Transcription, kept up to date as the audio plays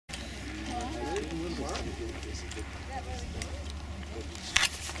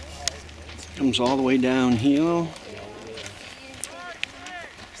Comes all the way downhill.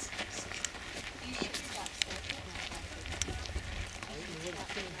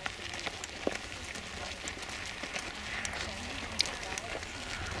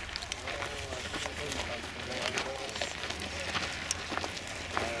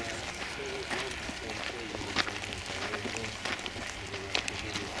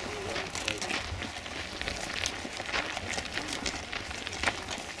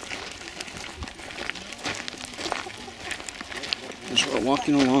 As we're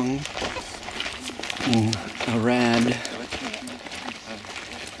walking along in Arad.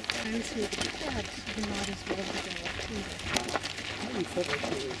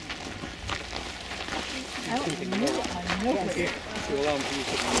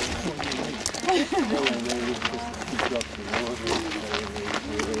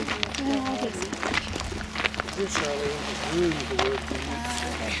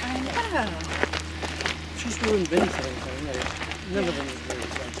 Just ruined anything. None of them is very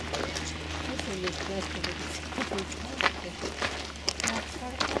expensive.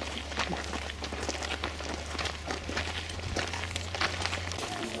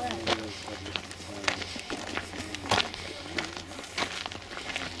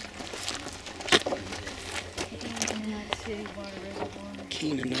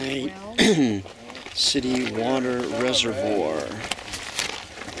 Canaanite City Water Reservoir.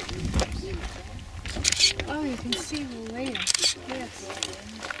 Oh, you can see the layer. Yes.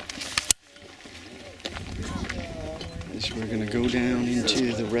 As we're going to go down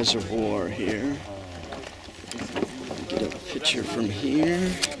into the reservoir here. Get a picture from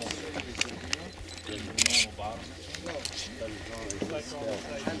here.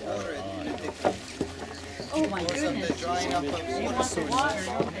 Oh my goodness. Drying up of water sources.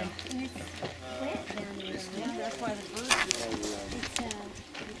 That's why the birds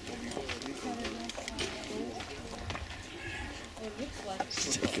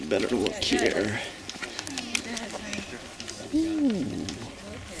Let's take a better look here. Ooh.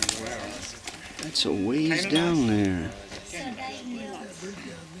 That's a ways down there.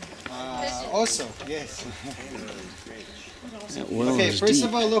 Also, yes. That well Okay, is first deep.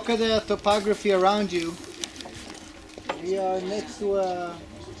 of all, look at the topography around you. We are next to a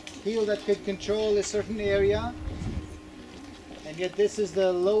hill that could control a certain area, and yet this is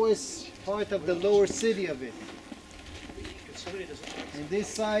the lowest part of the lower city of it. And this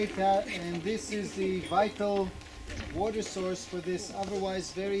site, and this is the vital water source for this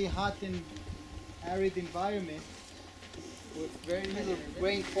otherwise very hot and arid environment. With very little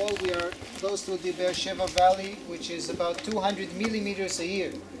rainfall, we are close to the Beersheba Valley, which is about 200 millimeters a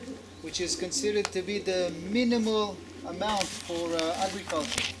year, which is considered to be the minimal amount for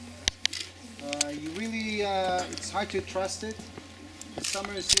agriculture. You really, it's hard to trust it. The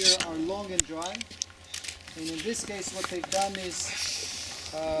summers here are long and dry, and in this case, what they've done is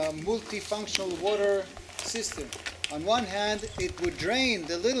a multifunctional water system. On one hand, it would drain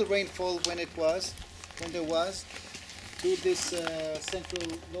the little rainfall when there was, to this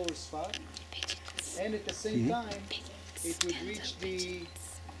central lower spot, and at the same time it would reach the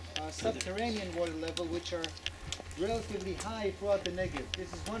subterranean water level, which are relatively high throughout the Negev.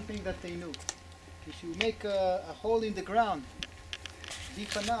 This is one thing that they knew. If you make a hole in the ground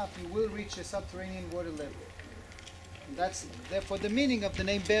deep enough, you will reach a subterranean water level. And that's therefore the meaning of the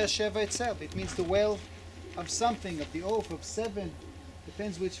name Beersheba itself. It means the well of something, of the oath, of seven,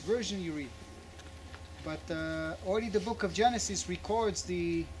 depends which version you read. But already the book of Genesis records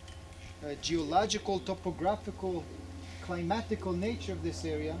the geological, topographical, climatical nature of this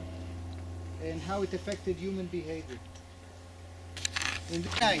area and how it affected human behavior. In the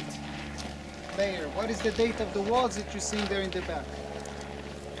night layer, what is the date of the walls that you're seeing there in the back?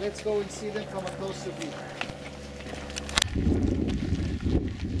 Let's go and see them from a closer view.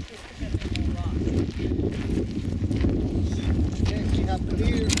 Okay, we have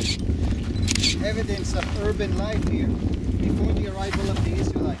clear evidence of urban life here before the arrival of the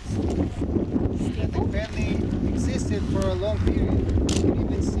Israelites. That apparently existed for a long period. You can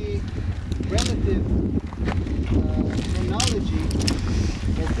even see relative chronology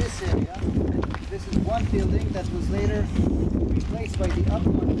of this area. This is one building that was later replaced by the other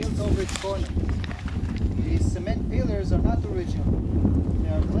one built over its corner. These cement pillars are not original. They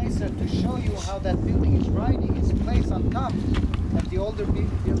are placed there to show you how that building is riding. It's placed on top of the older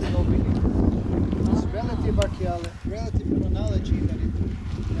building over here. It's relative archaeology, relative chronology that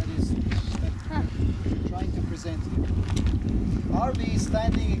I'm trying to present here. RV is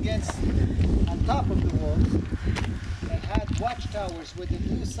standing on top of the walls that had watchtowers where the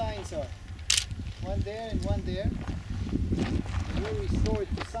blue signs are. One there and one there. were restored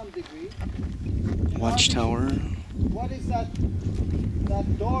to some degree. Watchtower. What is that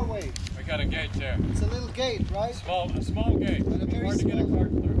doorway? We got a gate there. It's a little gate, right? A small gate. But a very Hard to get a small-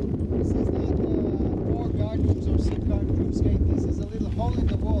 cart through. This is not 4 guard rooms or 6 guard rooms gate. This is a little hole in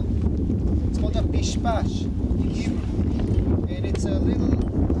the wall. It's called a pishpash in Hebrew. And it's a little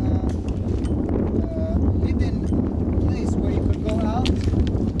hidden place where you could go out,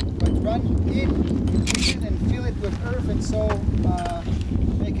 but run in it and fill it with earth and so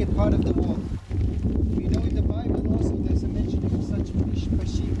make it part of the wall. We know in the Bible also there's a mentioning of such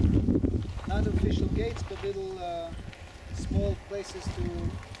pishpashim. Not official gates, but little small places to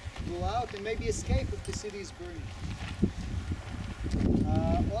go out and maybe escape if the city is burning.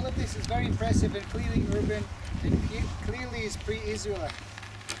 All of this is very impressive and clearly urban and clearly is pre-Israelite.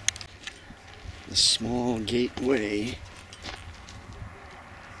 The small gateway.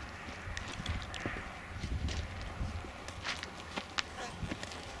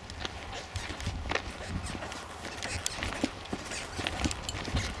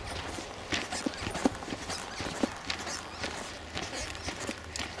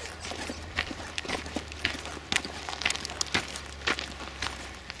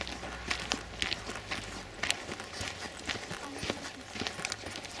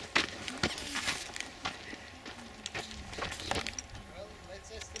 Well,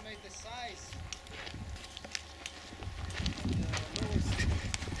 let's estimate the size.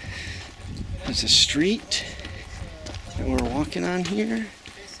 There's a street that we're walking on here.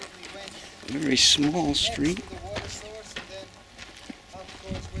 Basically went Very small street. next to the water source and then up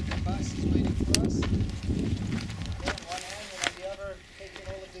towards where the bus is waiting for us. Then one hand and on the other taking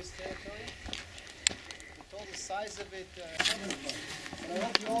all of this territory. We told the size of it. But I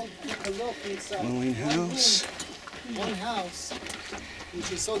want you all to take a look inside. Glowing house. One house,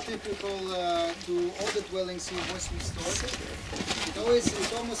 which is so typical to all the dwellings here was restored.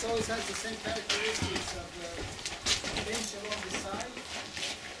 It almost always has the same characteristics of the bench along the side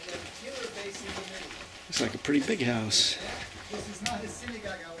and a pillar base in the middle. Looks like a pretty big house. This is not a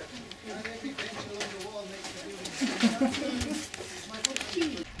synagogue, however. Not every bench along the wall makes the building synagogue. It's my book.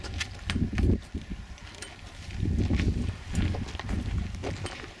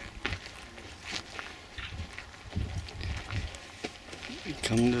 We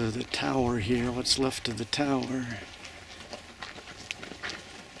come to the tower here. What's left of the tower?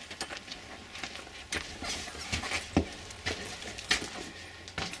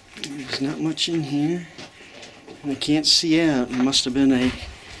 There's not much in here. And I can't see out. It must have been a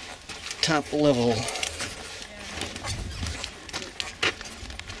top level.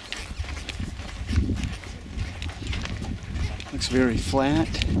 Looks very flat.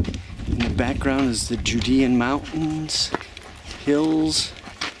 In the background is the Judean mountains, hills.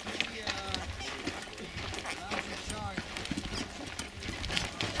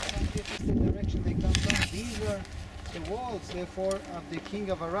 This is the direction they come from. These were the walls, therefore, of the king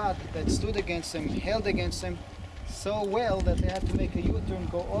of Arad that stood against them, held against them so well that they had to make a U-turn,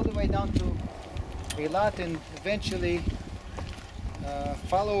 go all the way down to Eilat and eventually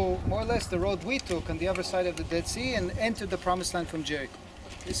follow more or less the road we took on the other side of the Dead Sea and enter the Promised Land from Jericho.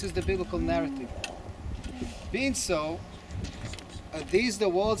 This is the biblical narrative. Being so, are these the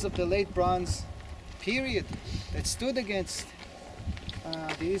walls of the late Bronze period that stood against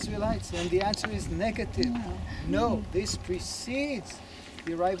the Israelites? And the answer is negative. No, this precedes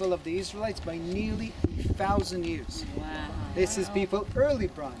the arrival of the Israelites by nearly 1,000 years. This is people early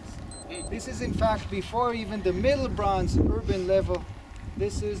Bronze. This is in fact before even the Middle Bronze urban level.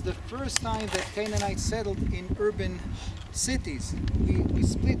 This is the first time that Canaanites settled in urban cities. We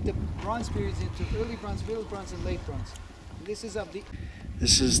split the Bronze periods into early Bronze, Middle Bronze, and late Bronze. And this is of the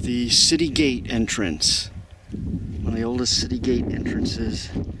This is the city gate entrance. One of the oldest city gate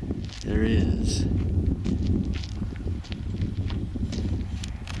entrances there is.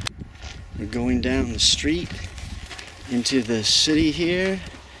 We're going down the street into the city here.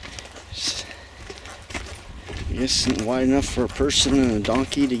 I guess it's wide enough for a person and a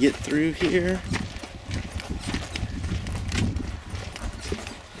donkey to get through here.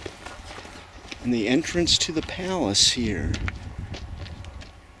 And the entrance to the palace here.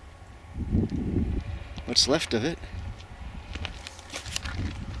 What's left of it.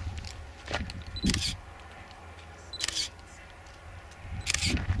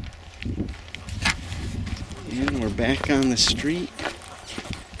 And we're back on the street.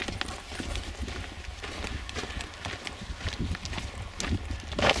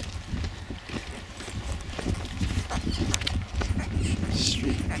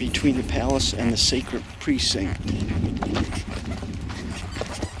 Street between the palace and the sacred precinct.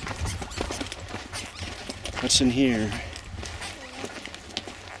 What's in here?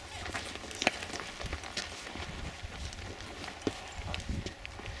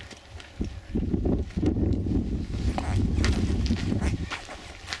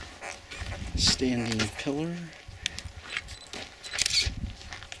 Standing pillar.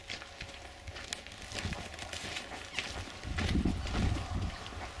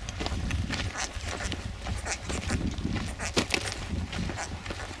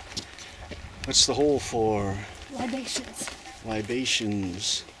 What's the hole for? Libations.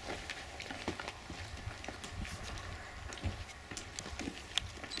 Libations.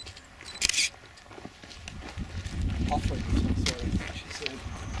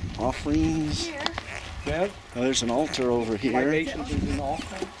 Offerings. Here. Bev, Oh, there's an altar over here. libations is an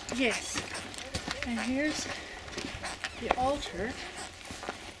offering. Yes. And here's the altar.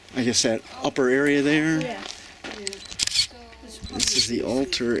 I guess that upper area there. Yeah. This is the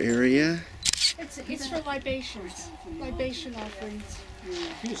altar area. It's for libations. Libation offerings.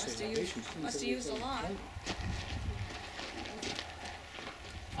 Must have used a lot.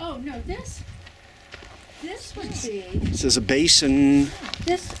 Oh no, this would be This is a basin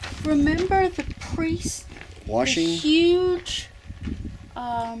this. Remember the priest, the washing. huge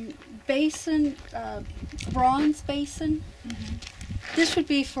basin, bronze basin. This would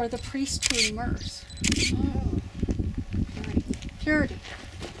be for the priest to immerse. Purity.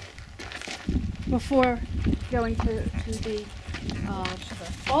 Before going to the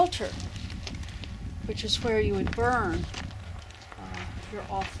altar, which is where you would burn your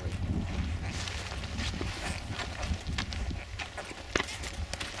offering.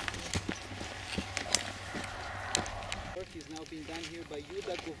 Work is now being done here by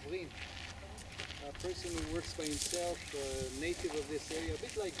Yuda Govrin, a person who works by himself, a native of this area, a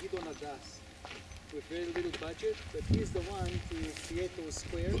bit like Gidon Adas, with very little budget, but he's the one to create those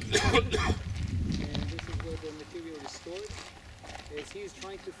squares. And this is where the material is stored, as he's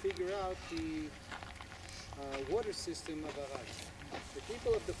trying to figure out the water system of Arad. The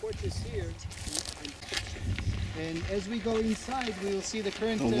people of the fortress here, and as we go inside, we will see the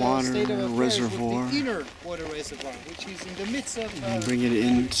current The water state of affairs reservoir. with the inner water reservoir, which is in the midst of. And bring it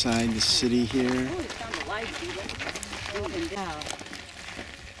inside the city here.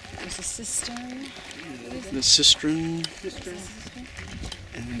 There's a cistern. The cistern.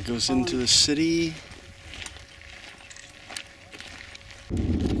 And it goes into the city.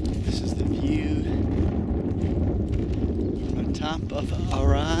 This is the view from the top of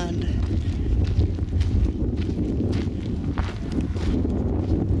Arad.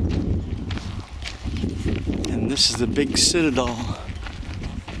 And this is the big citadel.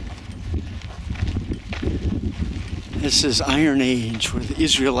 This is Iron Age, where the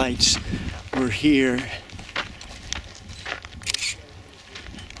Israelites were here.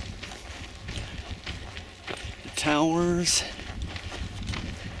 The towers.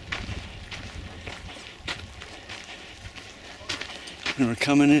 And we're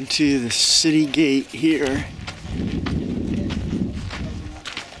coming into the city gate here.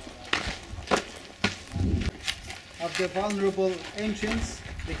 Of the vulnerable entrance,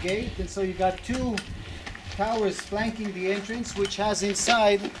 the gate, and so you got two towers flanking the entrance, which has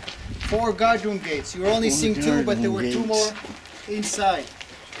inside 4 guardroom gates. You're only seeing 2, but there were 2 more inside.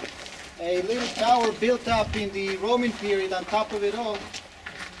 A little tower built up in the Roman period on top of it all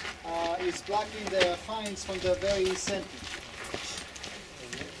is blocking the finds from the very center.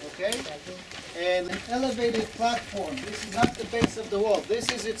 Okay? And an elevated platform. This is not the base of the wall. This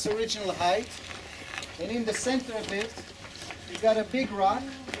is its original height. And in the center of it, you got a big rock.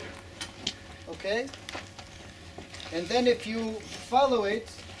 Okay? And then if you follow it,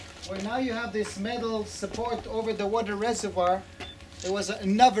 where now you have this metal support over the water reservoir, there was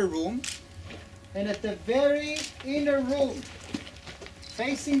another room. And at the very inner room,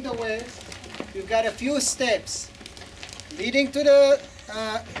 facing the west, you've got a few steps leading to the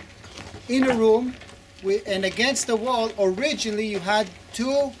inner room. And against the wall, originally you had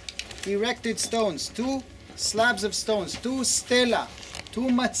 2 erected stones, 2 slabs of stones, 2 stela, 2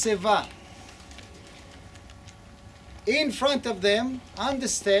 matzeva. In front of them, on the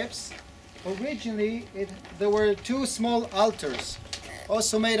steps, originally there were 2 small altars,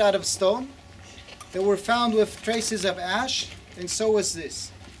 also made out of stone. They were found with traces of ash, and so was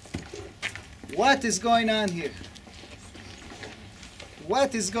this. What is going on here?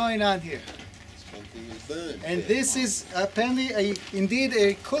 What is going on here? And this is apparently indeed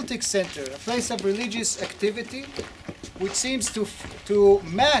a cultic center, a place of religious activity, which seems to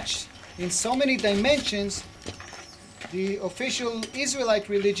match in so many dimensions the official Israelite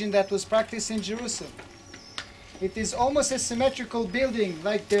religion that was practiced in Jerusalem. It is almost a symmetrical building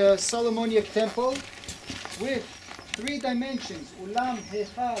like the Solomonic temple with 3 dimensions, Ulam,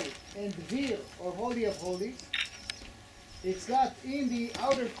 Hechal, and Vir, or Holy of Holies. It's got in the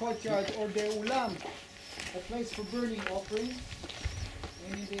outer courtyard, or the Ulam, a place for burning offerings.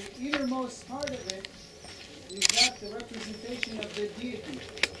 And in the innermost part of it, we've got the representation of the deity.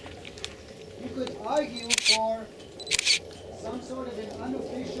 You could argue for some sort of an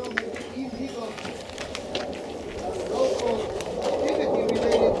unofficial, maybe illegal, local activity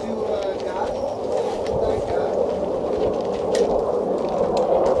related to God, like God.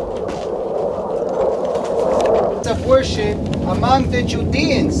 Of worship among the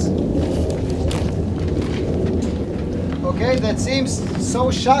Judeans. Okay, that seems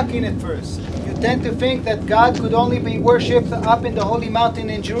so shocking at first. You tend to think that God could only be worshipped up in the holy mountain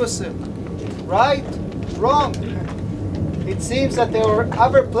in Jerusalem. Right? Wrong. It seems that there were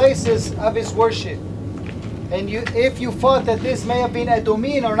other places of his worship. And if you thought that this may have been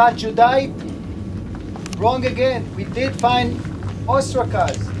Edomine or not Judite, wrong again. We did find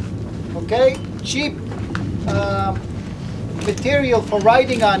ostrakas, okay? Cheap material for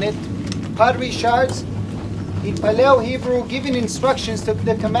writing on it, pottery shards, in Paleo Hebrew, giving instructions to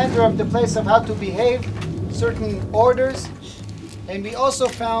the commander of the place of how to behave, certain orders. And we also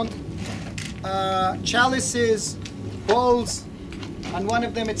found chalices, bowls. On one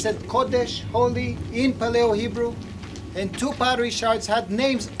of them it said Kodesh, holy, in Paleo Hebrew. And 2 pottery shards had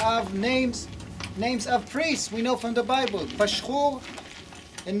names of priests we know from the Bible, Pashchur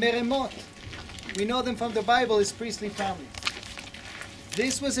and Meremot. We know them from the Bible as priestly families.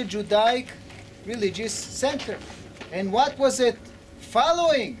 This was a Judaic religious center. And what was it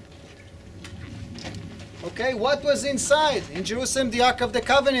following? Okay, what was inside? In Jerusalem, the Ark of the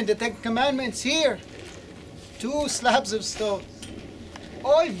Covenant, the 10 Commandments. Here, 2 slabs of stone.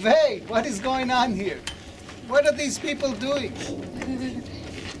 Oy vey, what is going on here? What are these people doing?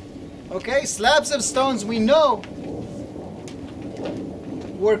 Okay, slabs of stones we know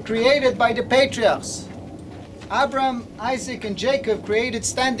were created by the patriarchs. Abraham, Isaac, and Jacob created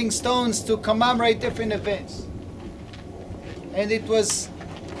standing stones to commemorate different events. And they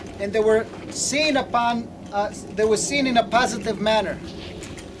were seen in a positive manner.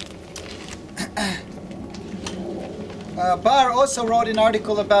 Bar also wrote an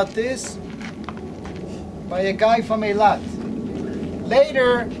article about this by a guy from Eilat.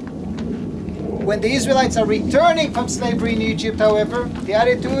 Later, when the Israelites are returning from slavery in Egypt, however, the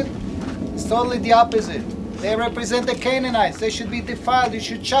attitude is totally the opposite. They represent the Canaanites. They should be defiled. You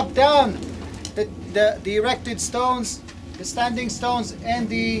should chop down the erected stones, the standing stones, and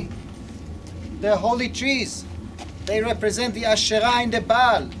the holy trees. They represent the Asherah and the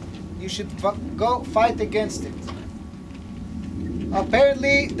Baal. You should go fight against it.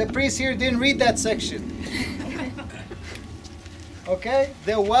 Apparently, the priest here didn't read that section. Okay?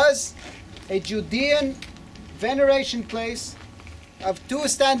 There was a Judean veneration place of 2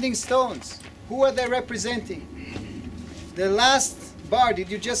 standing stones. Who are they representing? The last bar, did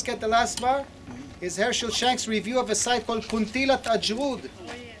you just get the last bar? Is Herschel Shank's review of a site called Kuntilat Ajrud,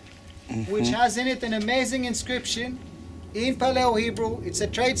 which has in it an amazing inscription in Paleo Hebrew. It's a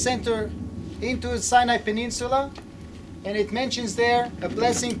trade center into the Sinai Peninsula, and it mentions there a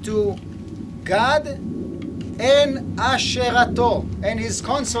blessing to God and Asherato, and his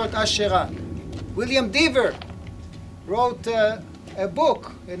consort Asherah. William Deaver wrote a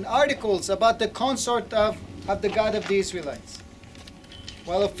book and articles about the consort of the God of the Israelites.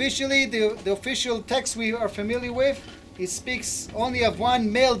 While officially, the official text we are familiar with, it speaks only of one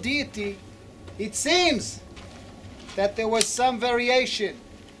male deity, it seems that there was some variation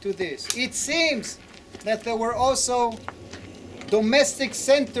to this. It seems that there were also domestic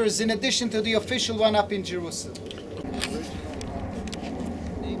centers in addition to the official one up in Jerusalem.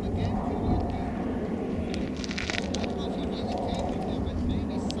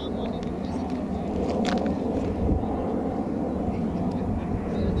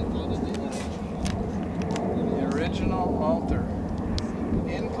 Altar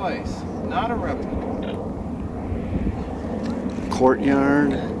in place, not a replica.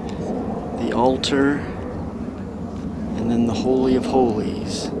 Courtyard, the altar, and then the Holy of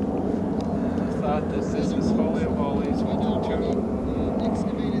Holies. I thought that this was Holy of Holies with the 2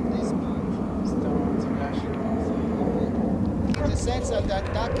 excavated this part. stones of Asherah. In the sense of that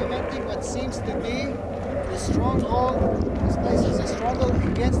documenting what seems to be the stronghold, this place is a struggle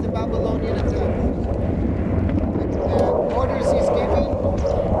against the Babylonian attack. The orders he's given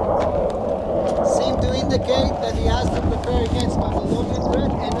seem to indicate that he has to prepare against Babylonian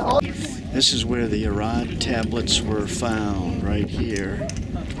threat. And This is where the Arad tablets were found, right here.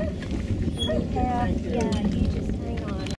 We have,